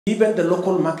Even the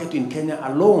local market in Kenya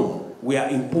alone, we are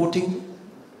importing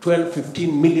 12,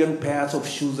 15 million pairs of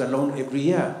shoes alone every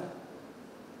year.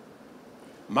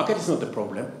 Market is not the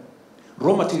problem.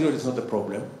 Raw material is not the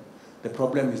problem. The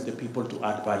problem is the people to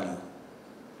add value.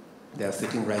 They are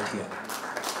sitting right here.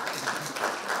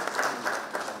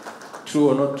 True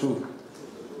or not true?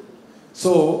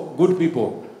 So, good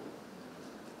people,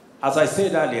 as I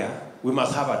said earlier, we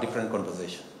must have a different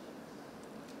conversation.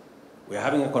 We are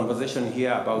having a conversation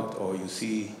here about, you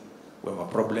see, we have a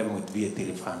problem with VAT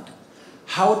refund.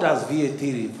 How does VAT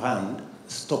refund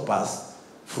stop us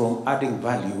from adding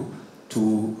value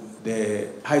to the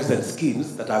hives and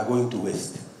schemes that are going to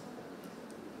waste?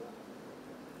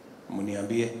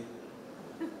 Muniambie.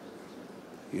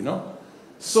 You know?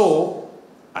 So,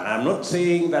 and I'm not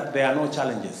saying that there are no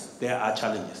challenges. There are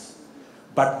challenges.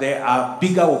 But there are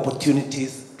bigger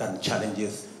opportunities than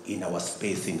challenges in our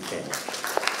space in Kenya.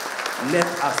 Let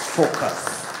us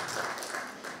focus.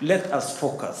 Let us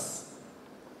focus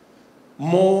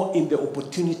more in the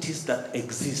opportunities that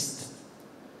exist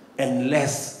and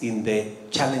less in the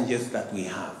challenges that we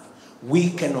have.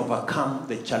 We can overcome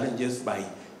the challenges by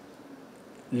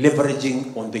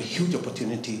leveraging on the huge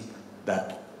opportunity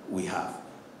that we have.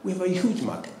 We have a huge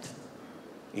market.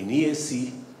 In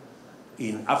EAC,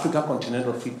 in Africa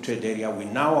Continental Free Trade Area, we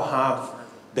now have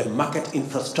the market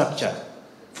infrastructure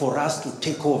for us to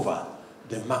take over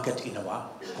the market in our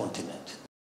continent.